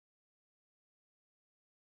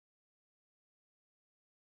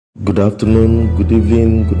Good afternoon, good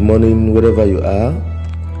evening, good morning, wherever you are.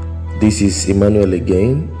 This is Emmanuel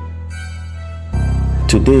again.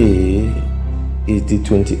 Today is the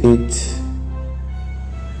 28th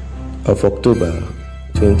of October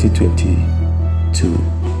 2022.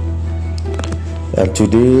 And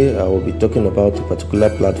today I will be talking about a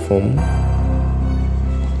particular platform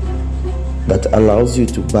that allows you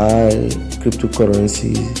to buy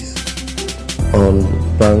cryptocurrencies on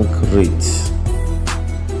bank rates.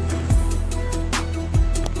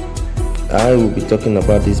 I will be talking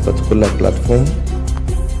about this particular platform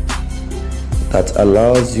that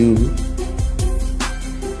allows you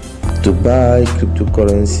to buy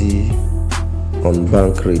cryptocurrency on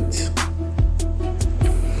bank rate.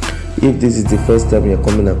 If this is the first time you're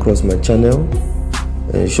coming across my channel,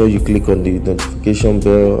 ensure you click on the notification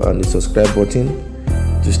bell and the subscribe button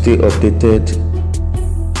to stay updated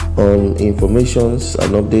on informations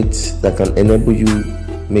and updates that can enable you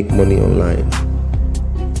make money online.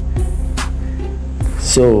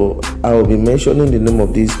 So I will be mentioning the name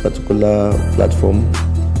of this particular platform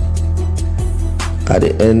at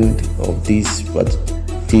the end of this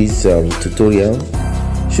tutorial,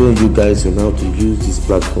 showing you guys on how to use this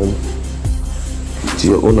platform to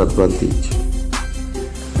your own advantage.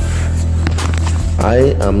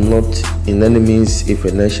 I am not in any means a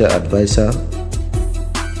financial advisor.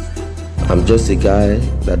 I'm just a guy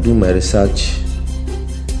that do my research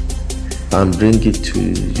and bring it to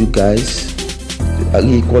you guys.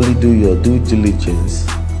 Equally do your due diligence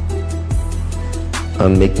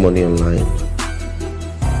and make money online.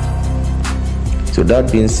 So that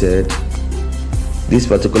being said, this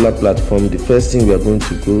particular platform, the first thing we are going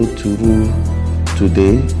to go through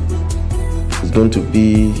today is going to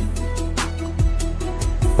be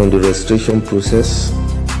on the registration process.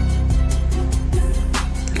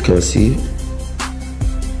 You can see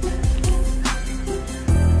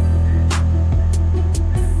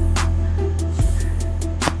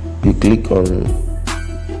you click on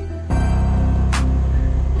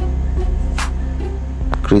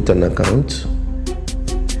create an account.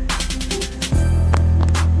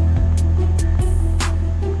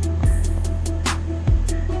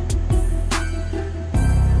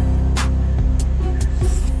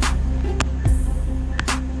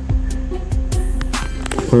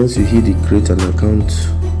 Once you hit the create an account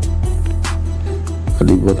at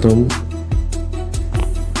the bottom,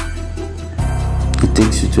 it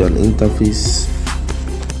takes you to an interface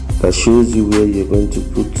that shows you where you're going to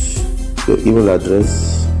put your email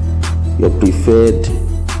address, your preferred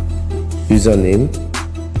username,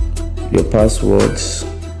 your passwords,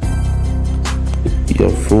 your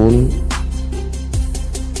phone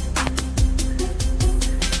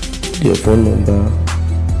number.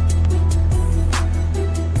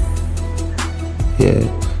 Here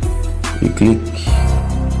you click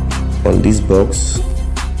on this box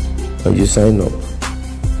and you sign up.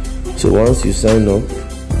 So once you sign up,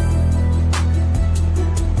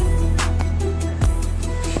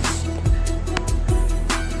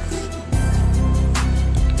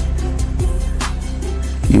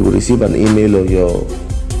 you will receive an email of your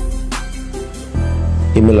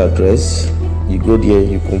email address. You go there,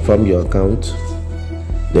 you confirm your account,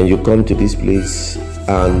 then you come to this place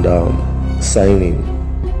and sign in.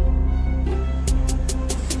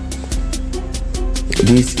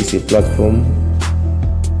 This is a platform,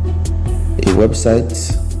 a website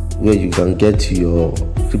where you can get your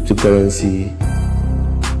cryptocurrency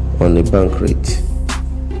on a bank rate.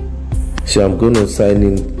 So I'm going to sign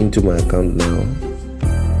in into my account now.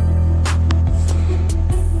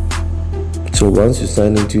 So once you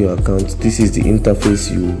sign into your account, this is the interface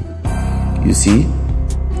you see.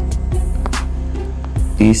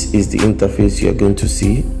 This is the interface you are going to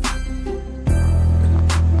see.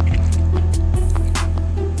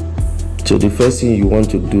 So the first thing you want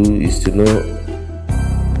to do is to know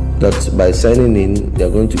that by signing in, they are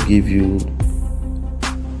going to give you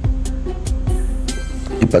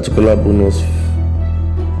a particular bonus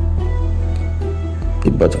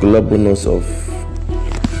of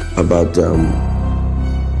about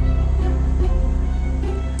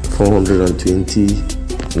 420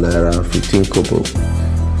 naira 15 kobo,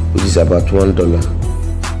 which is about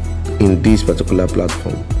 $1 in this particular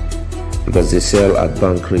platform, because they sell at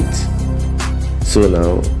bank rate. So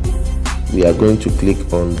now we are going to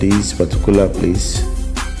click on this particular place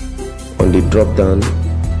on the drop down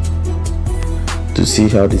to see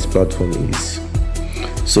how this platform is.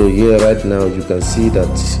 So here right now you can see that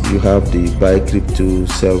you have the buy crypto,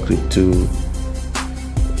 sell crypto,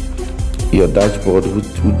 your dashboard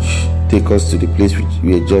which take us to the place which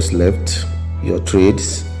we had just left, your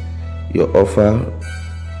trades, your offer,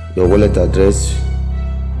 your wallet address,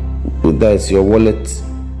 that is your wallet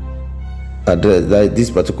address, that this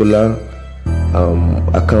particular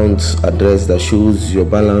account address that shows your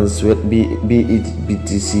balance, be it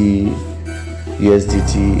BTC,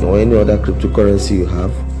 USDT, or any other cryptocurrency you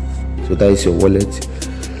have. So that is your wallet.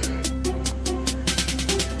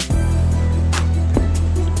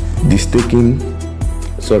 The staking,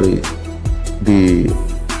 the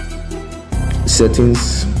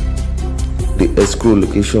settings, the escrow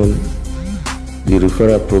location, the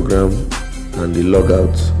referral program, and the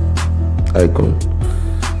logout icon.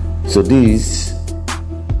 So this,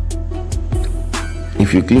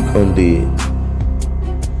 if you click on the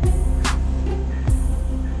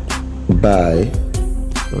buy,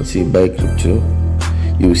 or see buy crypto,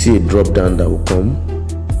 you will see a drop down that will come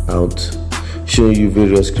out showing you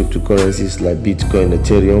various cryptocurrencies like Bitcoin,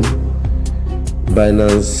 Ethereum,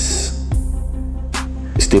 Binance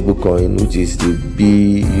stablecoin, which is the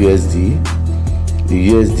BUSD, the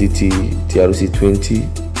USDT TRC20,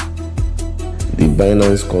 the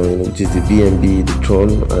Binance coin, which is the BNB, the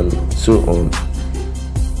Tron, and so on.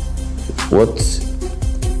 What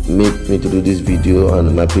made me to do this video,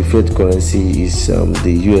 and my preferred currency is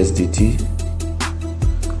the USDT,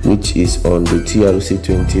 which is on the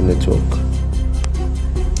TRC20 network.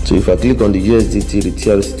 So if I click on the USDT, the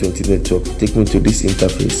TRC20 network, take me to this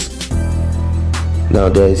interface. Now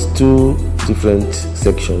there is two different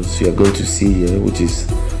sections you are going to see here, which is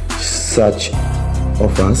search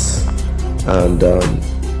offers and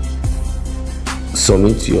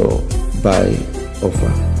submit your buy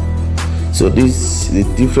offer. So this, the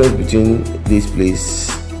difference between this place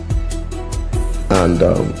and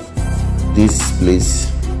this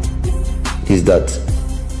place is that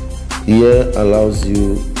here allows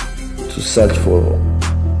you to search for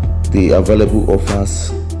the available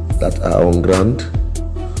offers that are on ground,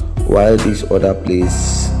 while this other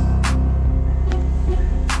place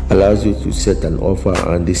allows you to set an offer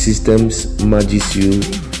and the systems merges you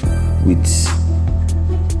with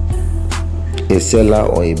a seller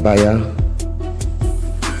or a buyer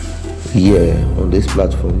here on this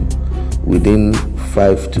platform within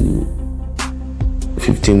 5 to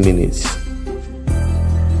 15 minutes.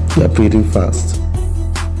 They are pretty fast.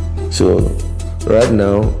 So right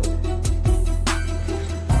now,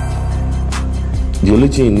 the only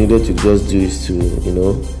thing you needed to just do is to,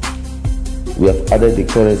 we have added the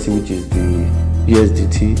currency, which is the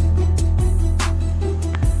USDT.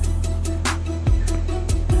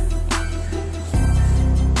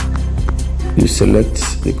 You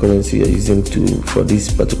select the currency you're using for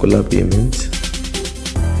this particular payment.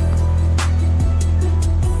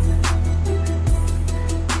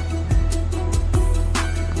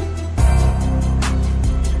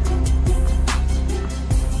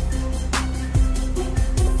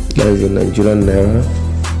 That is in Nigerian naira.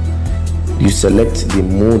 You select the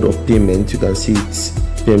mode of payment. You can see it's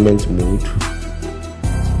payment mode.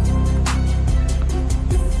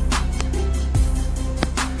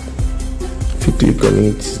 If you click on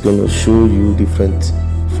it, it's going to show you different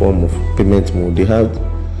form of payment mode. They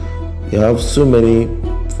have so many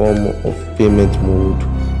form of payment mode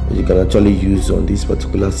that you can actually use on this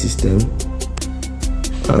particular system,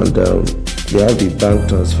 and they have the bank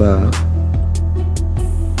transfer,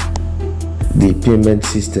 the payment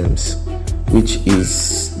systems, which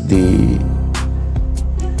is the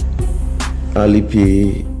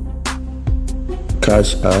Alipay,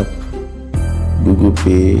 Cash App, Google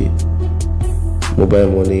Pay,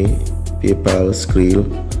 Mobile Money, PayPal, Skrill,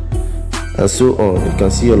 and so on. You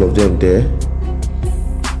can see all of them there,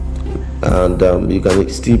 and you can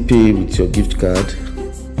still pay with your gift card.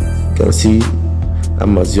 You can see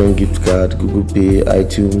Amazon gift card, Google Pay,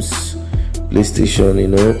 iTunes, PlayStation,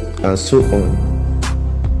 and so on.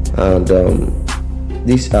 And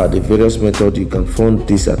these are the various methods you can fund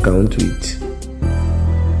this account with,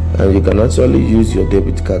 and you can actually use your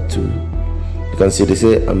debit card too. You can see they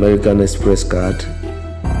say American Express card,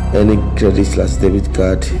 any credit/debit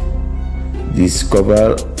card,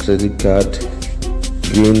 Discover credit card,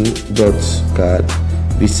 Green Dot card,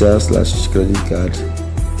 Visa/credit card,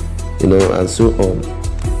 and so on.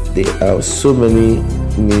 There are so many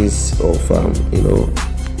means of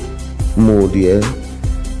mode here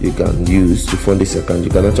you can use to fund this account. You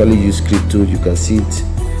can actually use crypto. You can see it,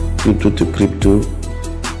 crypto to crypto.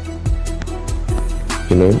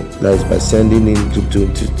 That is by sending in crypto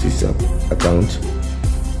into this account,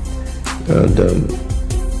 and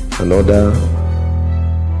another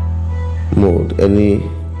mode, any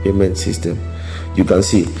payment system you can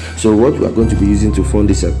see. So what we are going to be using to fund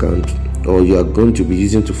this account, or you are going to be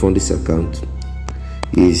using to fund this account,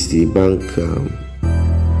 is the bank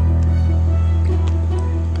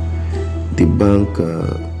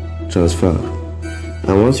transfer.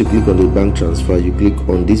 And once you click on the bank transfer, you click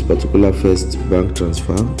on this particular first bank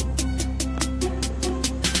transfer.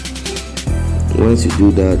 Once you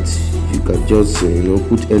do that, you can just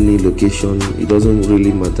put any location. It doesn't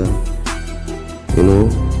really matter,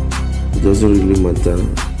 it doesn't really matter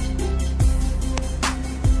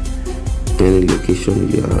any location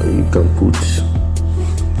you can put.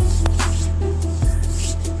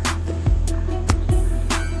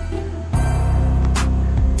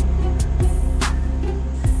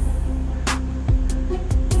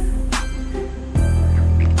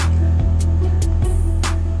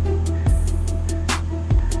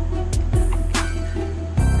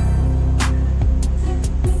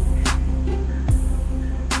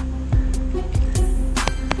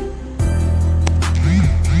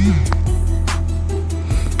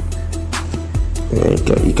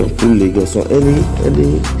 You can put Lagos or any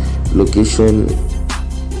location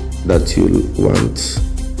that you want.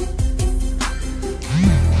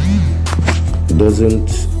 It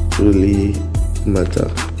doesn't really matter.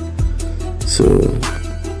 So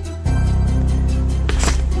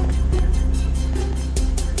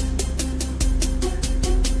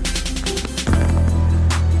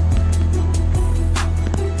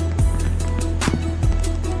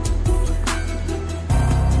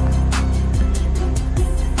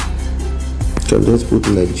can just put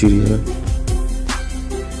Nigeria,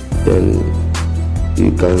 then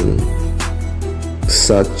you can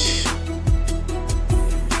search.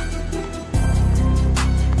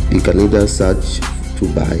 You can either search to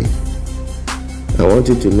buy. I want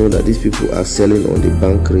you to know that these people are selling on the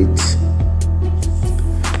bank rate,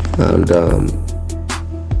 and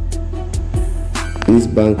this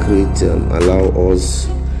bank rate allow us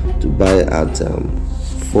to buy at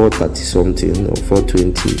 430 something or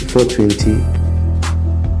 420.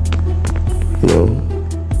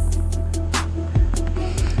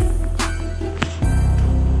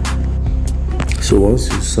 So once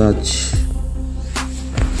you search,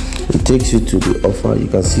 it takes you to the offer. You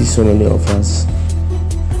can see so many offers.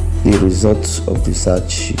 The results of the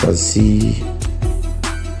search, you can see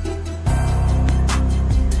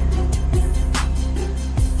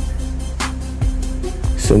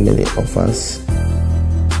so many offers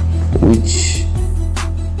which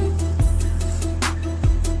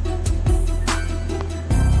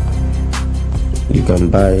you can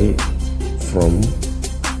buy from.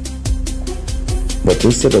 But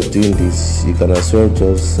instead of doing this, you can as well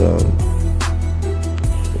just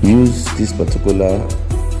use this particular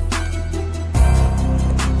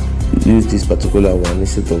one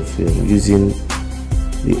instead of using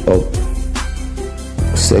the up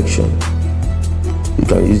section. You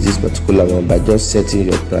can use this particular one by just setting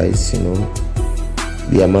your price,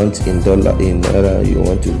 the amount in naira you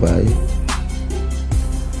want to buy.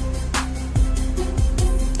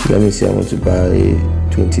 Let me say I want to buy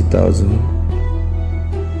 20,000.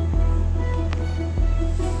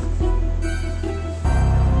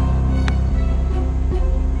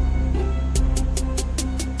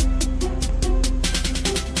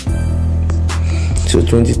 So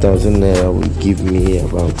 20,000 naira will give me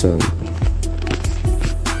about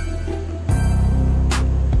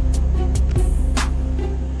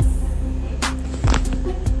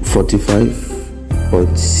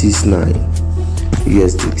 45.69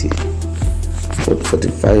 USDT.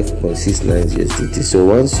 45.69 USDT. So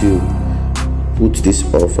once you put this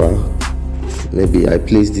offer, maybe I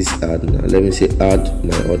place this ad now. Let me say add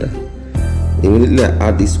my order. Immediately I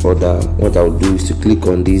add this order, what I'll do is to click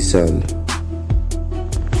on this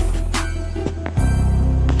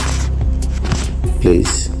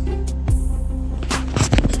place.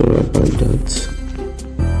 Sorry about that.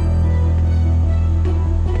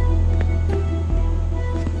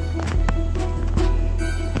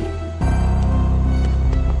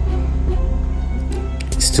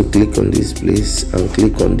 It's to click on this place and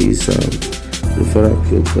click on this referral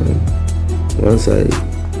program. Once I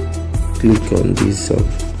click on this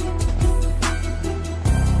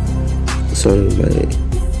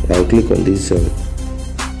I'll click on this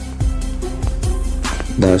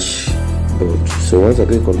dashboard. So once I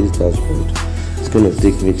click on this dashboard, it's going to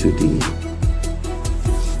take me to the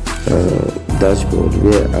dashboard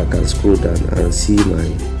where I can scroll down and see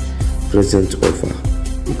my present offer.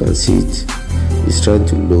 You can see it's trying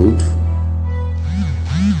to load.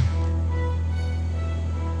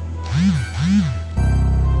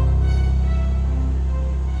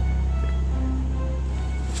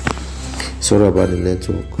 Sorry about the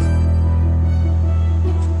network.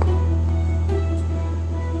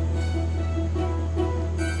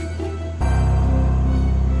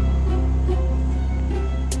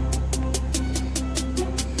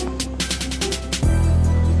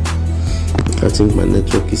 think my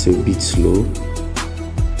network is a bit slow.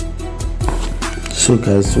 So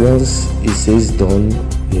guys, once it says done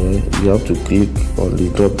here, you have to click on the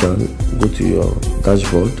drop down, go to your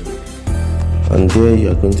dashboard, and there you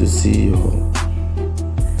are going to see your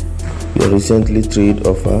recently trade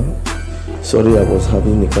offer. Sorry, I was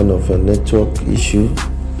having a kind of a network issue,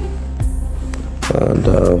 and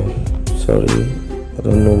sorry, I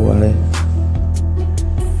don't know why,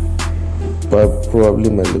 but probably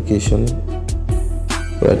my location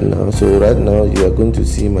right now. So right now you are going to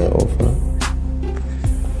see my offer.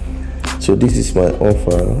 So this is my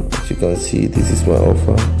offer. As you can see, this is my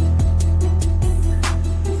offer,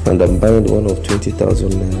 and I'm buying one of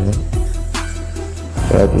 20,000 naira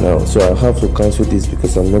right now. So I'll have to cancel this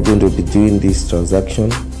because I'm not going to be doing this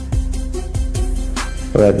transaction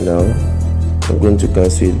right now. I'm going to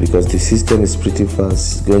cancel it because the system is pretty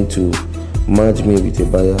fast. It's going to merge me with a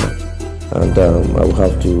buyer, and I will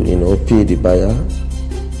have to, pay the buyer,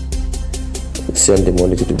 send the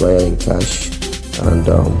money to the buyer in cash, and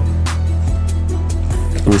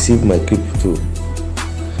receive my crypto.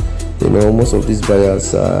 Most of these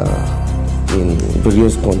buyers are in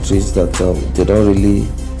various countries that they don't really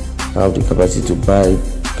have the capacity to buy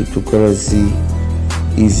cryptocurrency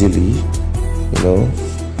easily,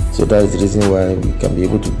 so that is the reason why we can be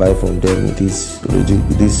able to buy from them with this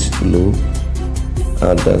low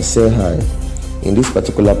and sell high. In this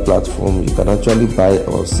particular platform, you can actually buy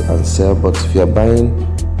and sell, but if you are buying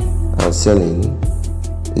and selling,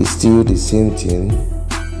 it's still the same thing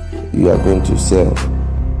you are going to sell.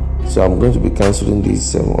 So I'm going to be canceling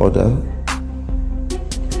this order.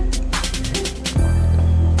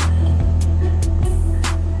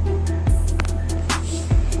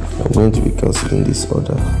 I'm going to be canceling this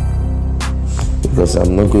order because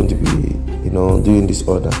I'm not going to be doing this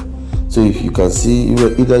order. So if you can see,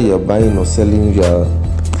 either you are buying or selling, you are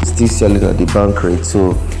still selling at the bank rate.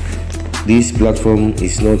 So this platform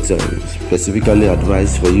is not specifically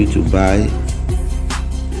advised for you to buy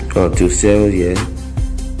or to sell here.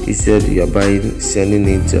 Instead, you are sending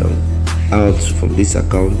it out from this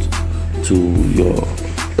account to your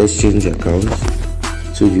exchange account,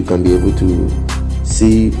 so you can be able to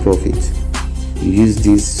see profit. You use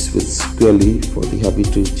this purely for the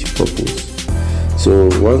arbitrage purpose. So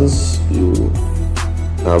once you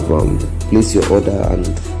have placed your order and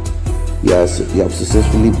you have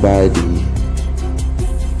successfully buy the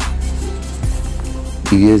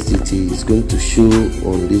USDT, is going to show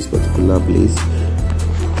on this particular place.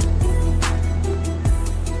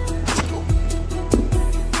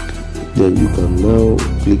 Then you can now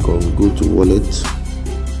click on go to wallet.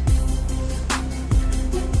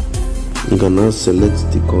 You can now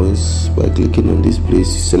select the coins by clicking on this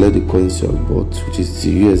place. You select the coins you have bought, which is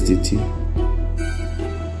the USDT.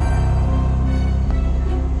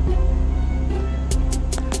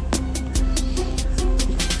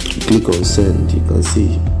 Click on send. You can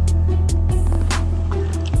see.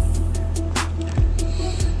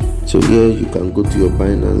 So here you can go to your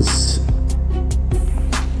Binance.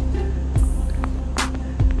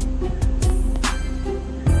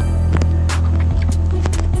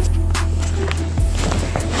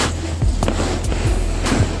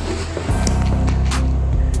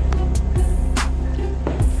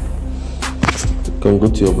 You can go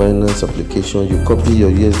to your Binance application. You copy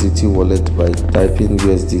your USDT wallet by typing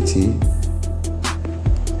USDT,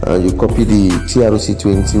 and you copy the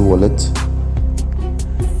TRC20 wallet.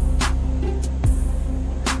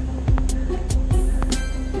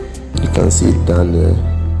 You can see it down there,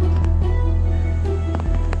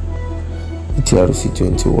 the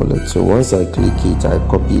TRC20 wallet. So once I click it, I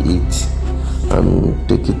copy it and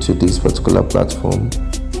take it to this particular platform.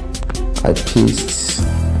 I paste,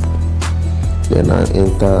 then I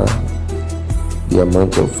enter the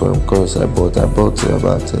amount of coins I bought. I bought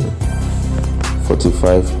about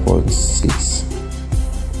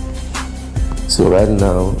 45.6. So right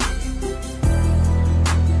now,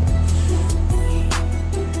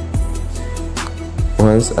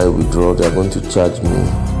 once I withdraw, they are going to charge me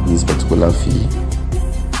this particular fee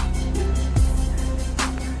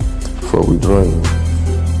for withdrawing.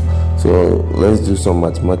 So let's do some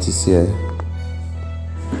mathematics here.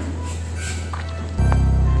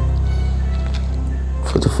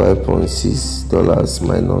 $45.6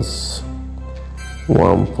 minus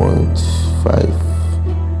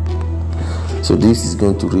 1.5. So this is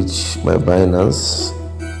going to reach my Binance.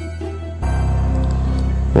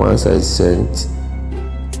 Once I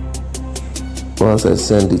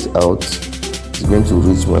send it out, it's going to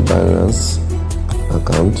reach my Binance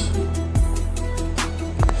account,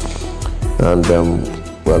 and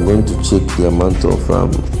we are going to check the amount of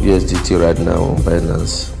USDT right now on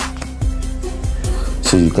Binance.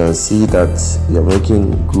 So you can see that you're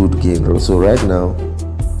making good gain. So right now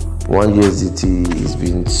 1 USDT is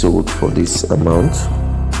being sold for this amount.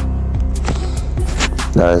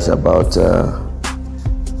 That is about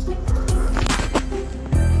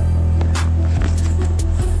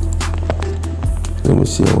let me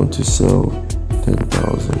see, I want to sell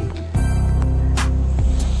 10,000.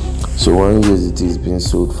 So 1 USDT is being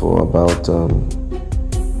sold for about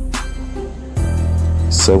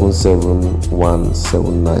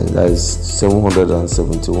 77179. That is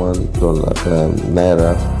 $771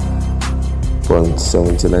 naira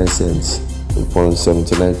 0.79 cents,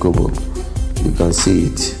 0.79 kobo. You can see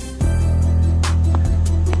it.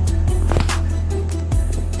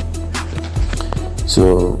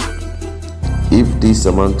 So if this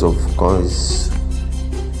amount of coins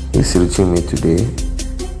is reaching me today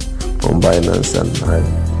on Binance and I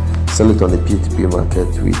sell it on the P2P market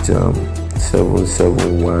with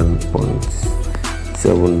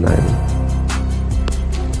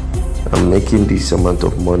 771.79, I'm making this amount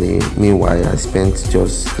of money. Meanwhile, I spent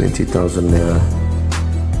just 20,000 naira.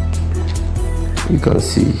 You can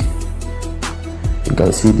see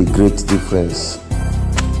the great difference.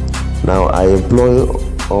 Now I employ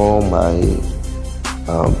all my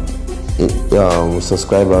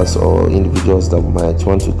subscribers or individuals that might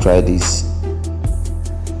want to try this.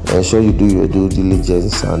 Ensure you do your due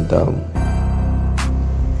diligence and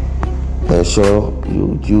ensure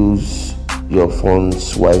you use your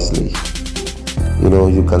funds wisely.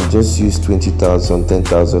 You can just use 20,000,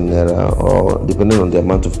 10,000 naira, or depending on the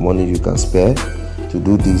amount of money you can spare to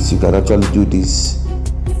do this. You can actually do this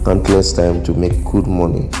countless time to make good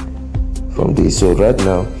money from this. So right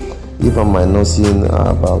now, if I'm minusing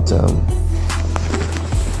about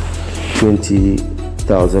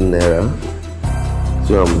 20,000 naira,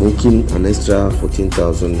 so I'm making an extra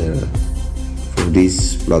 14,000 naira from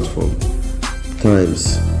this platform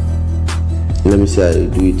times, let me say I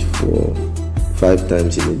do it for 5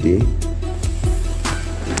 times in a day,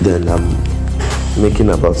 then I'm making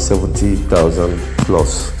about 70,000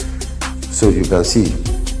 plus. So you can see.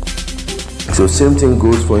 So same thing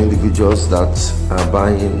goes for individuals that are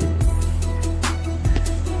buying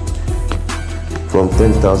from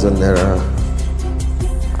 10,000 naira.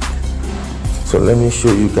 So let me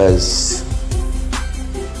show you guys.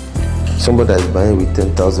 Somebody that is buying with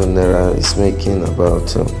 10,000 naira is making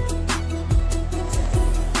about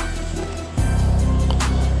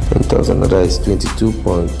 10,000 naira is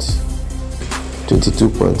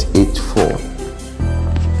 22.84.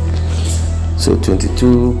 So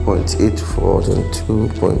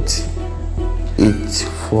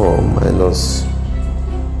 22.84 minus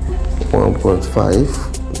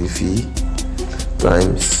 1.5 the fee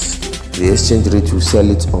times the exchange rate to sell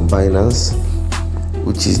it on Binance,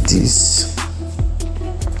 which is this,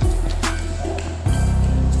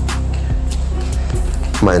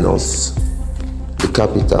 minus the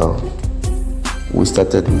capital we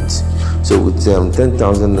started with. So with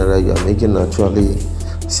 10,000 naira, you are making actually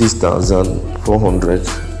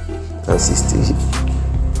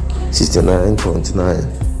 6,469.9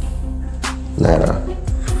 naira.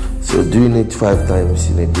 So doing it 5 times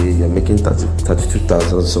in a day, you're making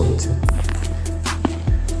 32,000 something.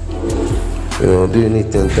 Doing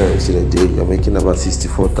it 10 times in a day, you're making about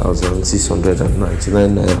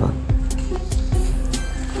 64,699 naira.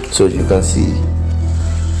 So you can see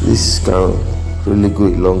this can really go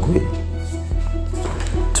a long way.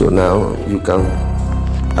 So now you can,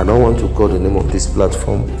 I don't want to call the name of this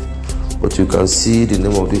platform, but you can see the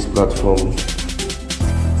name of this platform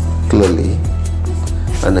clearly.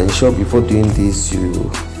 And ensure before doing this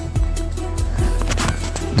you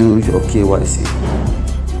do your KYC.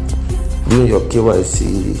 Doing your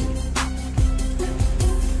KYC,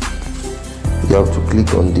 you have to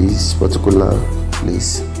click on this particular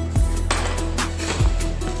place.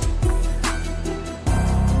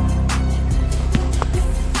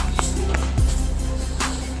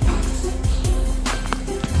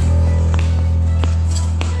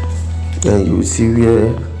 And you will see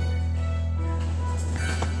where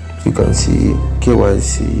you can see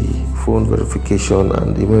KYC, phone verification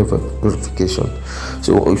and email verification.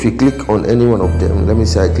 So if you click on any one of them, let me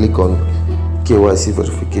say I click on KYC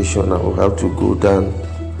verification, I will have to go down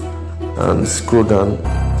and scroll down.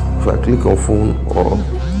 If I click on phone or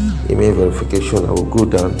email verification, I will go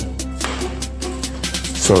down.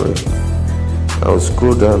 Sorry, I will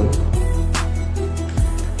scroll down.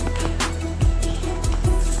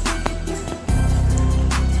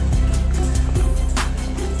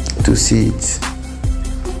 To see it,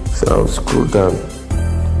 so I'll scroll down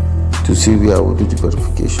to see where I will do the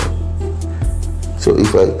verification. So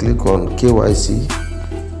if I click on KYC,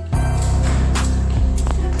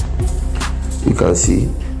 you can see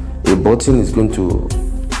a button is going to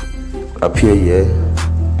appear here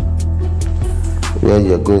where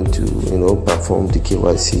you're going to perform the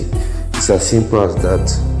KYC. It's as simple as that.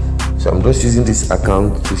 So I'm just using this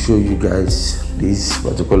account to show you guys this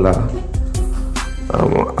particular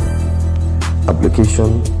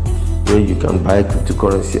application where you can buy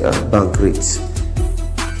cryptocurrency at bank rates.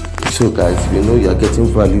 So guys, if you are getting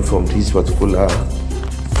value from this particular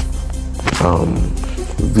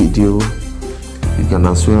video, you can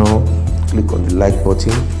as well click on the like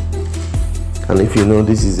button, and if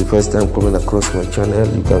this is the first time coming across my channel,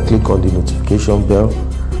 you can click on the notification bell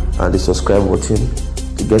and the subscribe button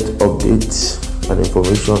to get updates and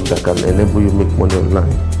information that can enable you make money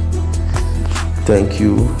online. Thank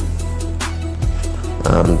you,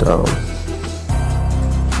 and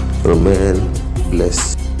remain blessed.